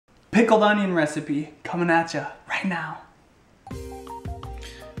Pickled onion recipe coming at ya right now.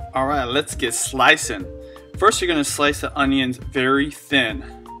 Alright, let's get slicing. First, you're going to slice the onions very thin.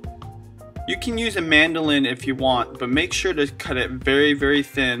 You can use a mandolin if you want, but make sure to cut it very, very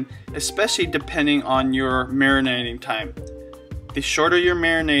thin, especially depending on your marinating time. The shorter your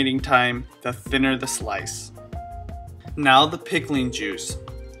marinating time, the thinner the slice. Now the pickling juice.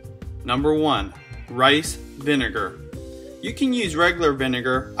 Number 1, rice vinegar. You can use regular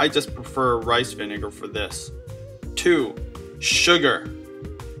vinegar, I just prefer rice vinegar for this. 2, sugar.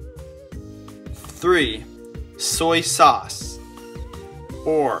 3, soy sauce.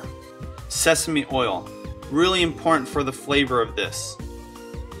 4, sesame oil. Really important for the flavor of this.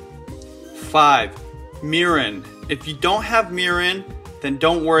 5, mirin. If you don't have mirin, then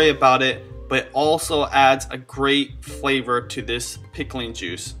don't worry about it, but it also adds a great flavor to this pickling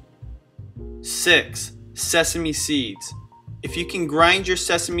juice. 6, sesame seeds. If you can grind your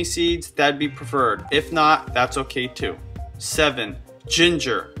sesame seeds, that'd be preferred. If not, that's okay too. 7,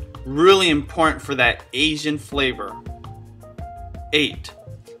 ginger. Really important for that Asian flavor. 8,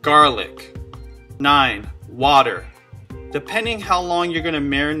 garlic. 9, water. Depending how long you're going to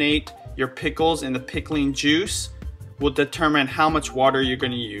marinate your pickles in the pickling juice will determine how much water you're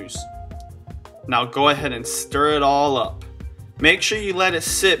going to use. Now go ahead and stir it all up. Make sure you let it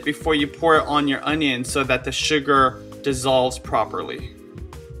sit before you pour it on your onion so that the sugar dissolves properly.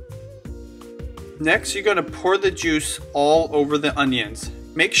 Next, you're going to pour the juice all over the onions.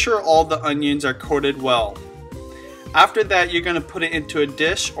 Make sure all the onions are coated well. After that, you're going to put it into a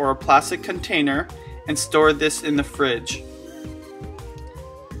dish or a plastic container and store this in the fridge.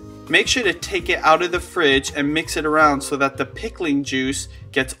 Make sure to take it out of the fridge and mix it around so that the pickling juice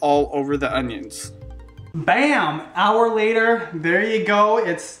gets all over the onions. Bam! Hour later, there you go.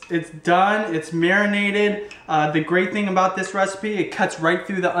 It's done. It's marinated. The great thing about this recipe, it cuts right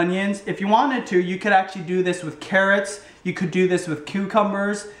through the onions. If you wanted to, you could actually do this with carrots. You could do this with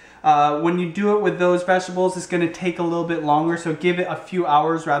cucumbers. When you do it with those vegetables, it's going to take a little bit longer, so give it a few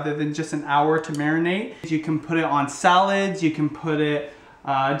hours rather than just an hour to marinate. You can put it on salads. You can put it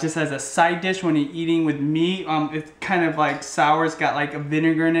just as a side dish when you're eating with meat. It's kind of like sour. It's got like a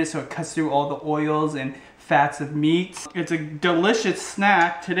vinegar in it, so it cuts through all the oils and fats of meat. It's a delicious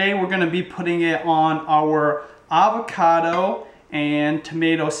snack. Today we're going to be putting it on our avocado and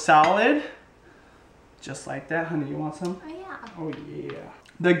tomato salad. Just like that. Honey, you want some? Oh yeah. Oh yeah.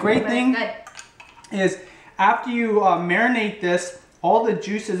 The great thing is after you marinate this, all the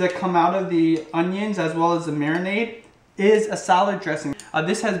juices that come out of the onions as well as the marinade is a salad dressing.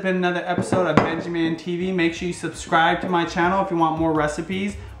 This has been another episode of BenjiManTV. Make sure you subscribe to my channel if you want more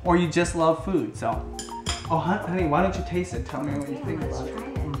recipes or you just love food. So, oh honey, why don't you taste it? Tell me what you think about it.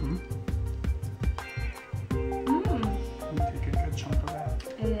 Let me take a good chunk of that.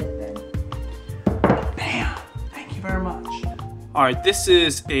 It is good. Bam! Thank you very much. Alright, this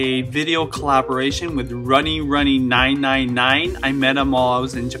is a video collaboration with Runny999. I met him while I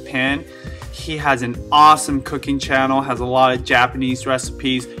was in Japan. He has an awesome cooking channel, has a lot of Japanese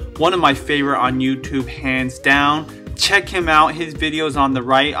recipes. One of my favorite on YouTube, hands down. Check him out. His video's on the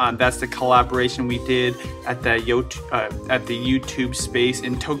right. That's the collaboration we did at the YouTube space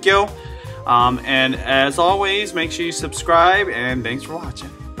in Tokyo. And as always, make sure you subscribe and thanks for watching.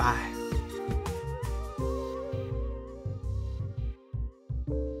 Bye.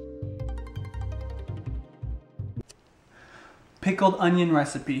 Pickled onion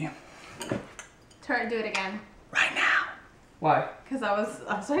recipe. Try to do it again. Right now. Why? Because I was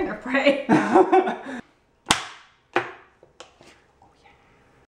trying to pray.